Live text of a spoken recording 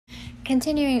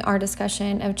Continuing our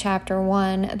discussion of Chapter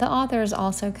 1, the authors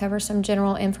also cover some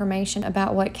general information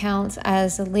about what counts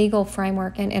as the legal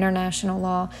framework in international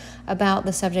law about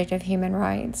the subject of human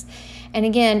rights. And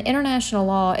again, international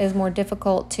law is more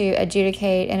difficult to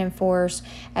adjudicate and enforce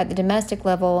at the domestic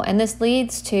level, and this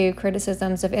leads to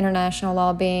criticisms of international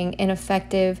law being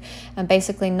ineffective and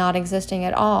basically not existing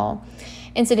at all.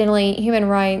 Incidentally, human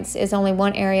rights is only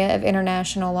one area of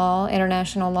international law.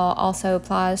 International law also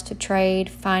applies to trade,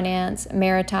 finance,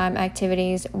 maritime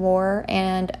activities, war,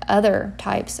 and other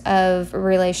types of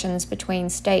relations between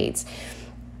states.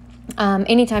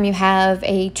 Anytime you have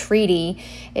a treaty,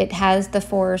 it has the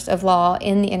force of law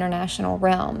in the international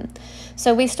realm.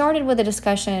 So we started with a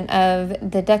discussion of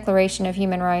the Declaration of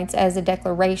Human Rights as a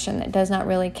declaration that does not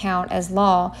really count as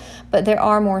law, but there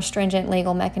are more stringent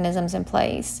legal mechanisms in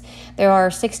place. There are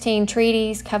 16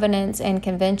 treaties, covenants, and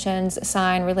conventions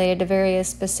signed related to various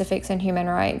specifics in human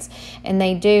rights, and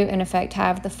they do, in effect,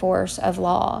 have the force of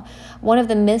law. One of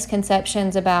the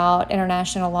misconceptions about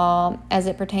international law as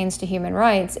it pertains to human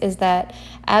rights is that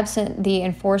absent the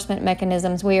enforcement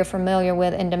mechanisms we are familiar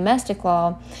with in domestic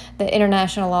law, that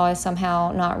international law is somehow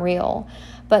not real.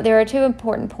 But there are two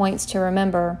important points to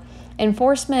remember.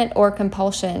 Enforcement or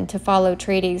compulsion to follow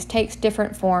treaties takes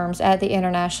different forms at the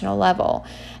international level.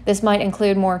 This might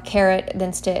include more carrot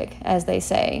than stick, as they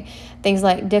say. Things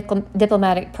like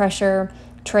diplomatic pressure,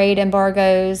 trade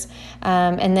embargoes,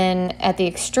 and then at the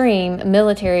extreme,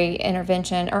 military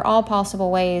intervention are all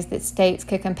possible ways that states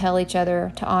could compel each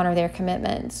other to honor their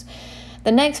commitments.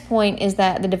 The next point is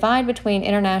that the divide between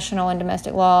international and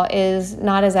domestic law is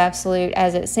not as absolute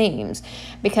as it seems,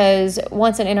 because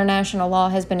once an international law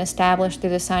has been established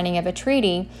through the signing of a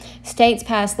treaty, states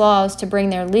pass laws to bring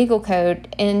their legal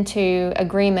code into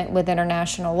agreement with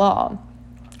international law.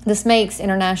 This makes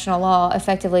international law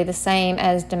effectively the same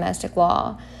as domestic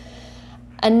law.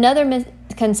 Another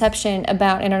misconception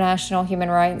about international human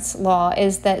rights law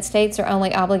is that states are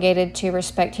only obligated to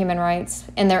respect human rights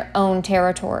in their own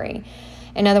territory.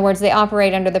 In other words, they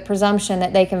operate under the presumption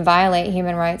that they can violate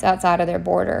human rights outside of their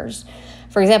borders.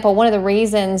 For example, one of the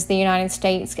reasons the United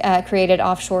States created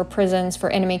offshore prisons for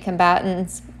enemy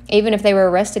combatants, even if they were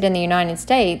arrested in the United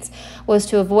States, was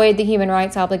to avoid the human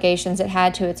rights obligations it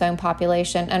had to its own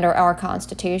population under our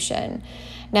Constitution.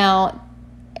 Now,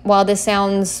 while this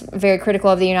sounds very critical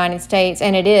of the United States,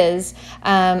 and it is,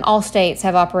 all states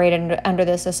have operated under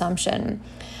this assumption.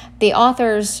 The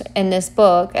authors in this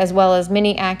book, as well as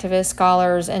many activists,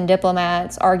 scholars, and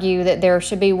diplomats, argue that there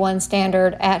should be one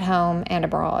standard at home and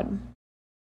abroad.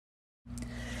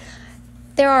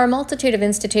 There are a multitude of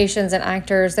institutions and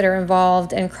actors that are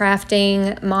involved in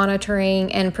crafting,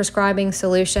 monitoring, and prescribing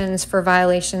solutions for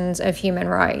violations of human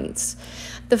rights.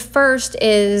 The first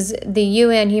is the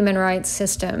UN Human Rights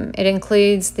System. It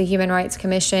includes the Human Rights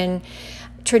Commission.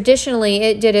 Traditionally,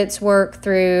 it did its work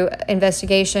through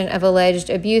investigation of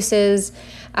alleged abuses,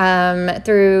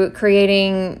 through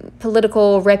creating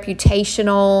political,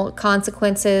 reputational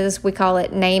consequences. We call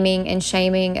it naming and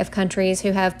shaming of countries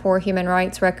who have poor human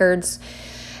rights records.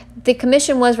 The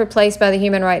commission was replaced by the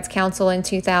Human Rights Council in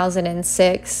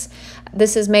 2006.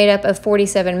 This is made up of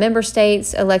 47 member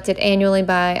states elected annually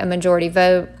by a majority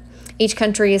vote. Each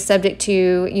country is subject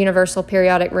to universal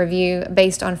periodic review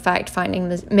based on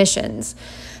fact-finding missions.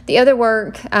 The other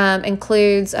work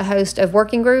includes a host of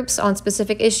working groups on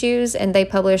specific issues, and they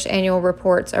publish annual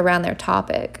reports around their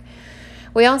topic.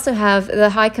 We also have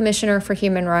the High Commissioner for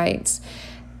Human Rights.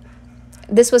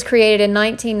 This was created in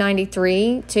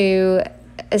 1993 to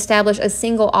establish a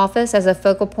single office as a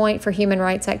focal point for human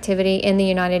rights activity in the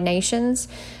United Nations.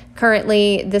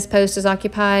 Currently, this post is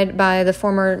occupied by the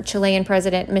former Chilean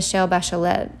president, Michelle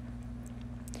Bachelet.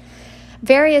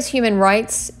 Various human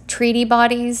rights treaty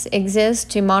bodies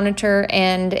exist to monitor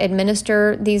and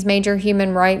administer these major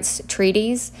human rights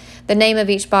treaties. The name of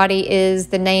each body is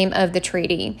the name of the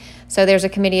treaty. So there's a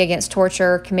Committee Against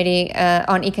Torture, Committee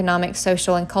on Economic,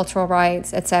 Social, and Cultural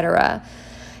Rights, etc.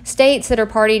 States that are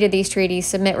party to these treaties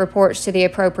submit reports to the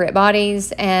appropriate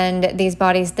bodies, and these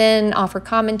bodies then offer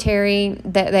commentary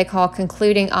that they call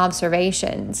concluding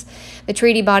observations. The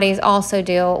treaty bodies also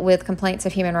deal with complaints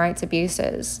of human rights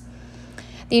abuses.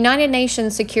 The United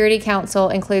Nations Security Council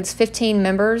includes 15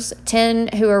 members,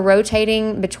 10 who are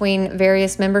rotating between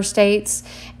various member states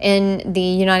in the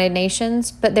United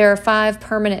Nations, but there are 5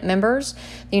 permanent members: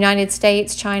 the United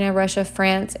States, China, Russia,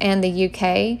 France, and the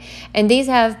UK, and these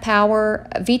have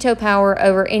veto power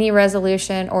over any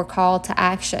resolution or call to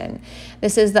action.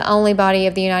 This is the only body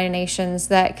of the United Nations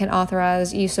that can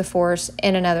authorize use of force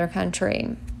in another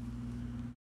country.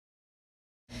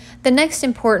 The next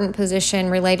important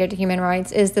position related to human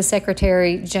rights is the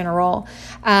Secretary General.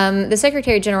 The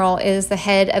Secretary General is the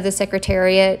head of the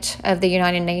Secretariat of the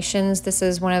United Nations. This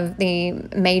is one of the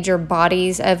major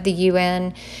bodies of the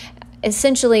UN.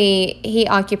 Essentially, he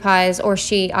occupies, or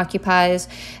she occupies,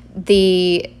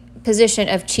 the position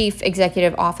of Chief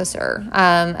Executive Officer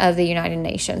of the United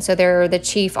Nations. So they're the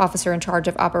chief officer in charge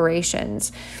of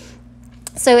operations.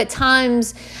 So at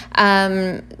times,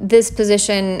 this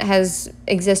position has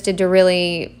existed to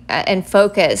really and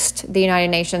focused the United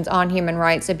Nations on human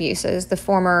rights abuses. The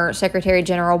former Secretary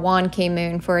General Ban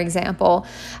Ki-moon, for example,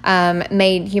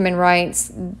 made human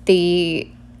rights the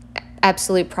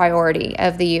absolute priority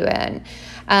of the UN.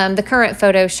 The current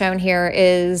photo shown here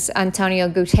is Antonio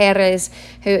Guterres,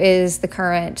 who is the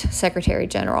current Secretary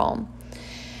General.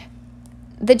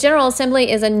 The General Assembly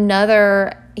is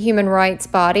another human rights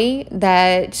body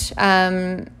that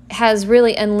has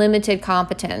really unlimited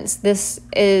competence. This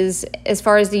is, as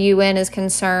far as the UN is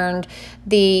concerned,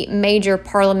 the major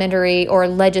parliamentary or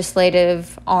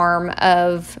legislative arm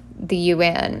of the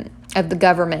UN, of the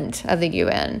government of the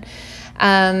UN.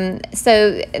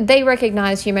 So they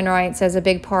recognize human rights as a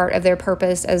big part of their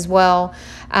purpose as well,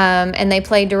 and they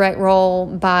play a direct role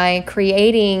by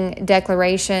creating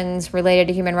declarations related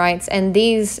to human rights, and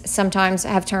these sometimes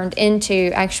have turned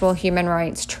into actual human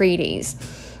rights treaties.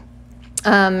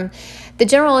 The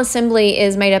General Assembly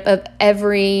is made up of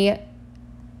every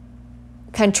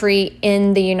country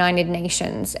in the United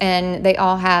Nations, and they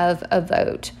all have a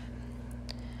vote.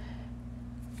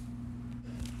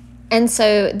 And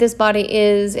so this body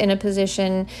is in a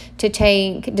position to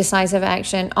take decisive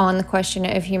action on the question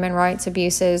of human rights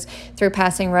abuses through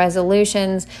passing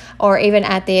resolutions, or even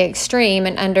at the extreme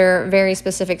and under very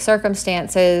specific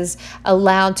circumstances,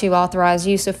 allowed to authorize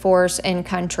use of force in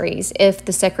countries if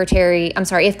the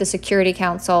Security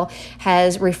Council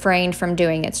has refrained from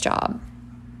doing its job.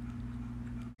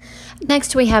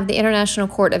 Next, we have the International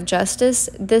Court of Justice.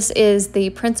 This is the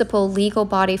principal legal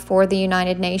body for the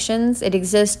United Nations. It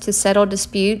exists to settle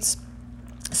disputes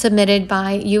submitted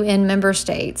by UN member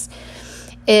states.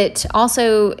 It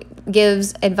also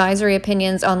gives advisory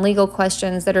opinions on legal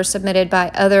questions that are submitted by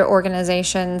other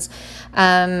organizations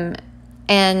and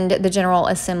the General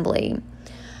Assembly.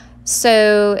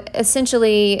 So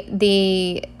essentially,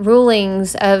 the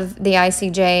rulings of the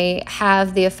ICJ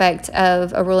have the effect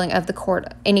of a ruling of the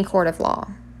court, any court of law.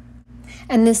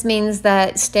 And this means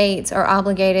that states are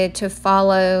obligated to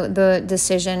follow the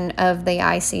decision of the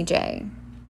ICJ.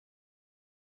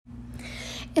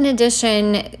 In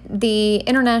addition, the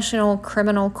International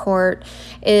Criminal Court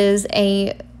is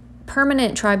a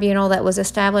permanent tribunal that was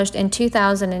established in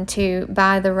 2002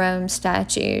 by the Rome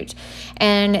Statute.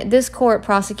 And this court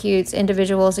prosecutes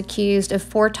individuals accused of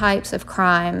 4 types of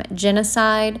crime: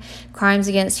 genocide, crimes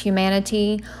against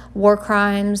humanity, war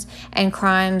crimes, and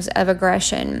crimes of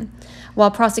aggression.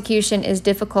 While prosecution is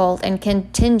difficult and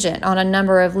contingent on a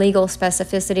number of legal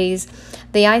specificities,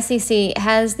 the ICC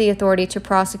has the authority to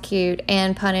prosecute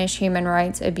and punish human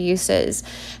rights abuses.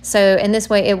 So in this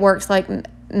way, it works like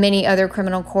many other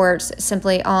criminal courts,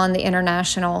 simply on the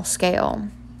international scale.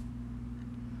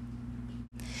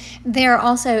 There are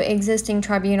also existing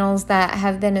tribunals that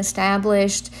have been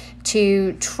established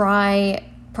to try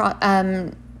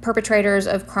perpetrators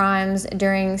of crimes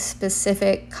during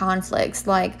specific conflicts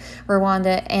like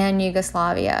Rwanda and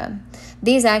Yugoslavia.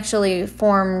 These actually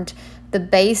formed the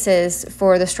basis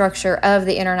for the structure of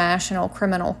the International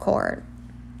Criminal Court.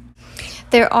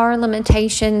 There are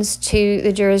limitations to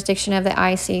the jurisdiction of the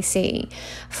ICC.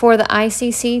 For the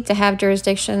ICC to have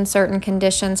jurisdiction, certain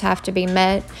conditions have to be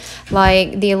met,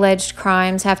 like the alleged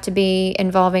crimes have to be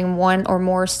involving one or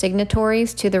more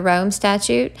signatories to the Rome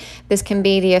Statute. This can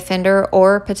be the offender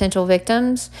or potential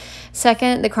victims.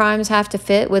 Second, the crimes have to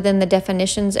fit within the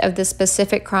definitions of the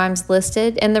specific crimes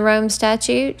listed in the Rome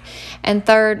Statute. And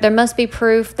third, there must be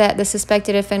proof that the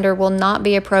suspected offender will not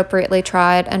be appropriately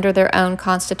tried under their own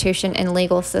constitution and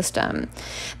legal system.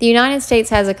 The United States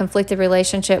has a conflicted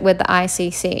relationship with the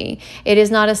ICC. It is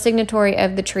not a signatory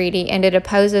of the treaty, and it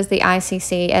opposes the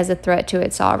ICC as a threat to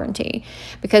its sovereignty.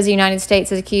 Because the United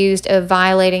States is accused of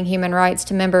violating human rights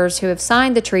to members who have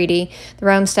signed the treaty, the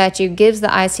Rome Statute gives the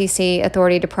ICC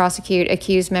authority to prosecute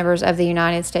accused members of the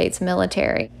United States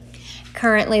military.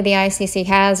 Currently, the ICC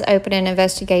has opened an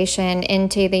investigation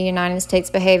into the United States'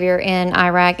 behavior in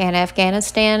Iraq and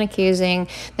Afghanistan, accusing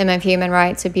them of human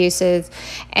rights abuses,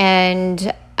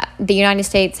 and the United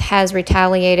States has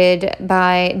retaliated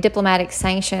by diplomatic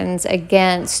sanctions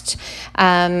against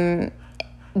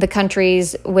the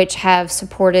countries which have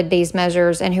supported these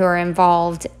measures and who are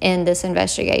involved in this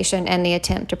investigation and the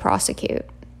attempt to prosecute.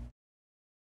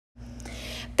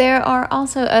 There are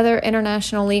also other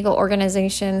international legal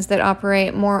organizations that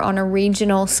operate more on a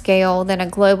regional scale than a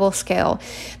global scale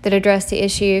that address the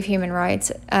issue of human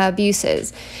rights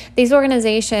abuses. These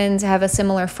organizations have a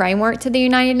similar framework to the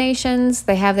United Nations.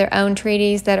 They have their own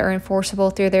treaties that are enforceable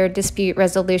through their dispute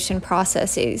resolution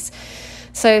processes.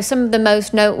 So some of the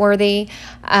most noteworthy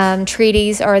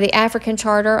treaties are the African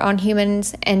Charter on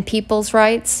Humans and Peoples'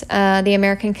 Rights, the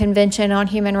American Convention on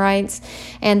Human Rights,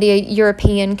 and the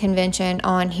European Convention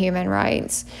on Human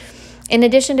Rights. In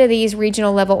addition to these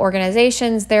regional level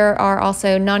organizations, there are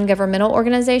also non-governmental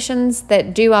organizations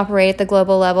that do operate at the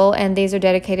global level, and these are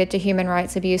dedicated to human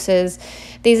rights abuses.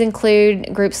 These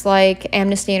include groups like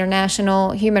Amnesty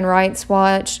International, Human Rights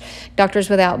Watch, Doctors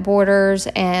Without Borders,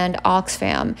 and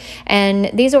Oxfam.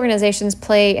 And these organizations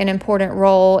play an important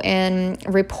role in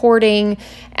reporting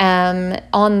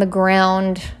on the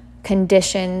ground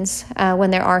conditions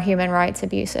when there are human rights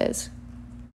abuses.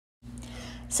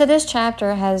 So this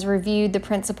chapter has reviewed the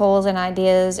principles and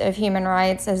ideas of human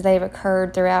rights as they've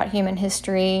occurred throughout human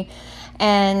history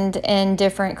and in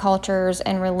different cultures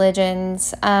and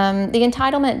religions. The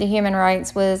entitlement to human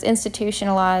rights was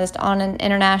institutionalized on an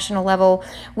international level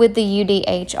with the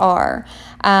UDHR.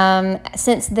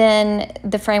 Since then,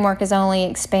 the framework has only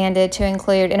expanded to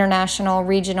include international,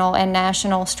 regional, and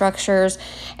national structures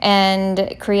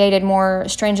and created more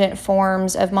stringent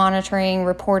forms of monitoring,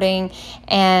 reporting,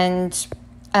 and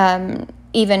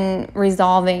even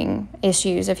resolving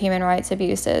issues of human rights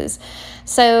abuses.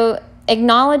 So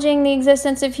acknowledging the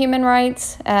existence of human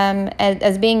rights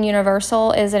as being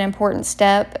universal is an important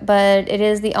step, but it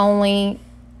is the only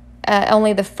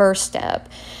the first step.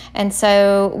 And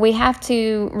so we have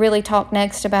to really talk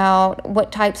next about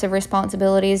what types of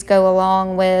responsibilities go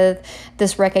along with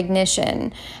this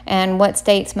recognition and what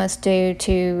states must do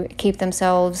to keep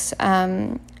themselves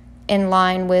in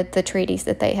line with the treaties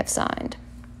that they have signed.